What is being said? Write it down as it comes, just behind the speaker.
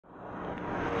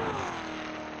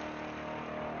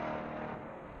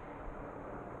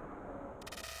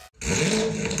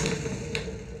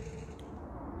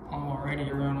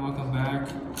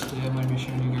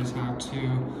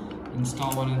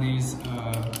install one of these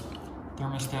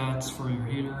thermostats for your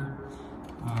heater.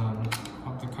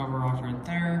 Pop the cover off right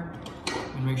there,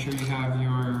 and make sure you have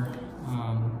your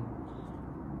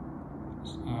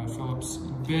Phillips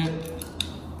bit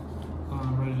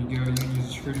ready to go. You can use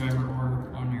a screwdriver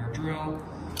or on your drill.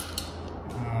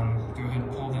 Go ahead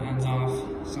and pull the ends off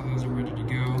so those are ready to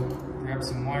go. Grab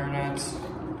some wire nuts.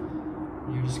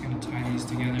 You're just going to tie these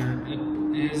together. It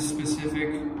is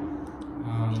specific.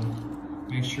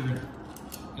 Make sure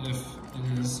if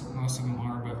it is, most of them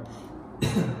are, but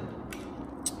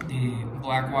the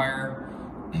black wire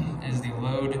is the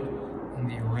load and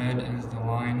the red is the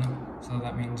line. So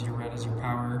that means your red is your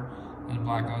power and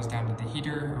black goes down to the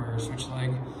heater or your switch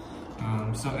leg.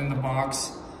 So in the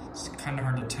box, it's kind of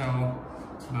hard to tell,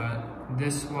 but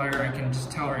this wire I can just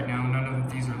tell right now, none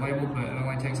of these are labeled, but it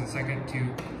only takes a second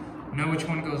to know which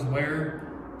one goes where,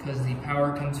 because the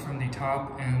power comes from the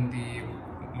top and the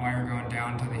wire going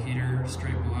down to the heater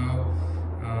straight below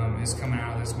is coming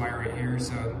out of this wire right here.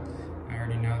 So I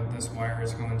already know that this wire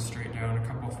is going straight down a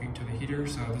couple feet to the heater.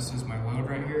 So this is my load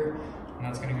right here, and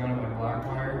that's going to go to my black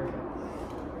wire.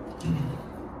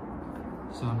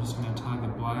 So I'm just going to tie the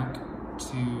black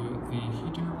to the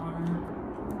heater wire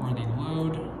or the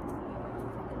load.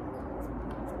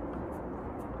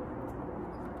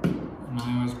 And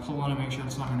I always pull on it, make sure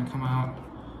it's not going to come out,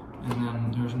 and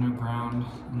then there's no ground.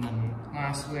 And then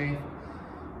lastly,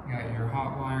 you got your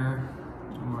hot wire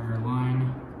or your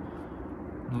line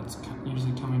that's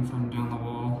usually coming from down the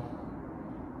wall.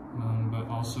 But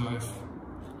also if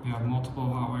you have multiple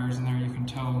hot wires in there, you can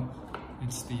tell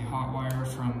it's the hot wire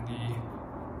from the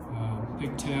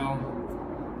pigtail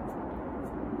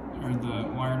or the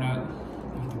wire nut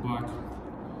with the black.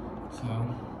 So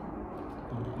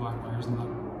the black wires in the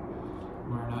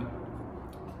wire nut.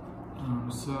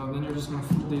 So then you're just going to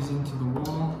fold these into the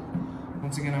wall.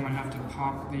 Once again, I'm going to have to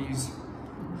pop these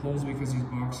holes because these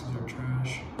boxes are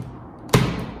trash.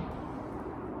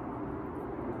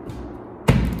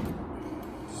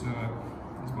 So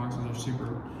these boxes are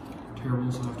super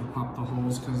terrible, so I have to pop the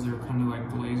holes because they're kind of like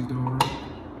glazed over.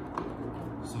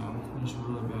 So they're just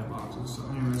really bad boxes. So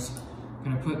anyways,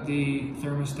 I'm going to put the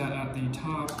thermostat at the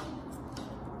top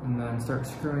and then start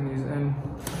screwing these in.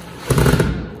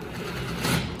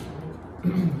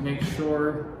 Make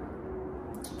sure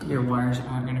your wires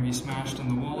aren't going to be smashed in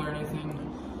the wall or anything,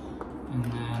 and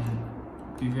then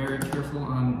be very careful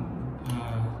on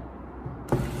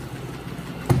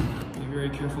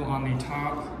the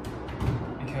top,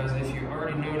 because if you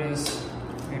already notice,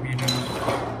 maybe you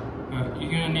don't, but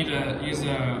you're going to need to use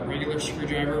a regular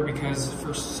screwdriver, because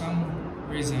for some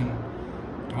reason,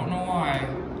 don't know why,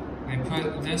 they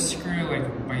put this screw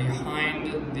like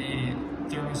behind the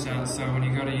thermostat, so when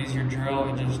you go to use your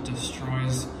drill, it just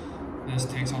destroys this,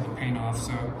 takes all the paint off.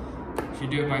 So if you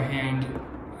do it by hand,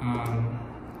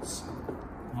 it's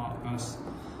a lot less,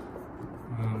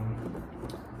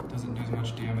 doesn't do as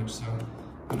much damage. So,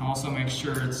 and also make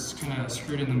sure it's kind of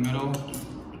screwed in the middle,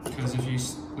 because if you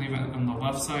leave it on the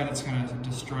left side, it's going to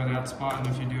destroy that spot, and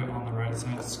if you do it on the right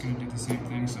side, it's going to do the same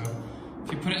thing. So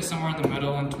if you put it somewhere in the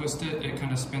middle and twist it, it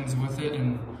kind of spins with it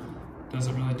and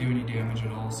doesn't really do any damage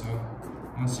at all. So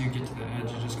once you get to the edge,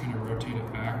 you just kind of rotate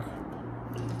it back.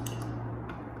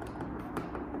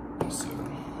 So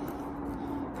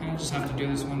kind of just have to do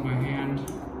this one by hand,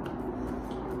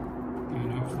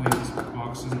 and hopefully this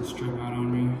box doesn't strip out on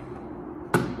me.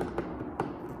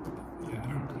 Yeah, I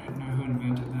don't know who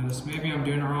invented this. Maybe I'm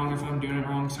doing it wrong. If I'm doing it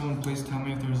wrong, someone please tell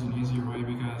me if there's an easier way,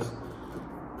 because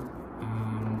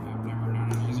I've never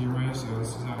known an easier way. So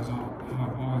this is how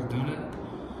I've always done it,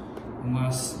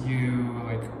 unless you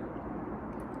like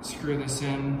screw this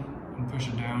in and push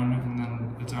it down, and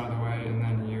then it's out of the way, and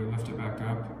then you lift it back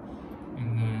up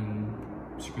and then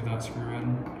screw that screw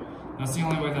in. That's the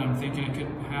only way that I'm thinking it could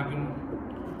happen.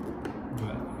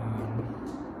 But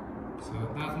so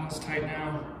that one's tight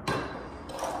now.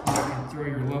 You can throw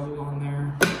your level on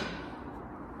there,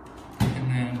 and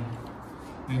then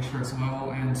make sure it's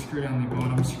level, and screw down the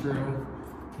bottom screw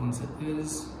once it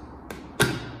is.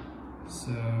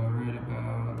 So right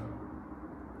about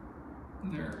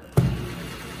there.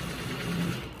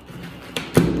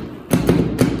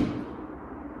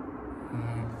 A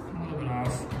little bit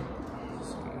off.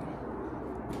 So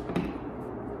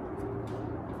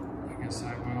I guess I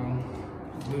will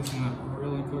loosen it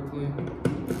really quickly.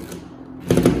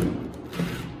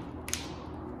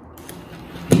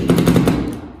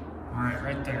 Alright,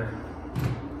 right there.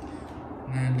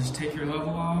 And then just take your level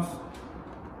off,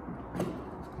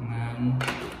 and then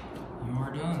you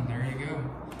are done. There you go.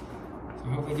 So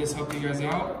hopefully this helped you guys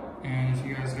out, and if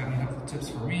you guys got any helpful tips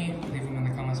for me, leave them in the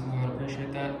comments below. I'd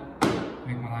appreciate that.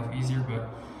 make my life easier, but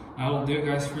I will do it,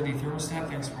 guys, for the thermostat.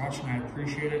 Thanks for watching. I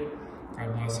appreciate it.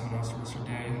 God bless. Have a nice rest of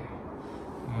your day.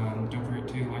 Don't forget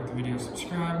to like the video,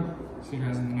 subscribe. See you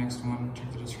guys in the next one.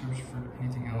 Check the description for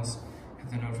anything else. Hit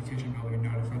the notification bell to be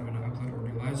notified when I upload or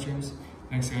do live streams.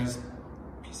 Thanks, guys.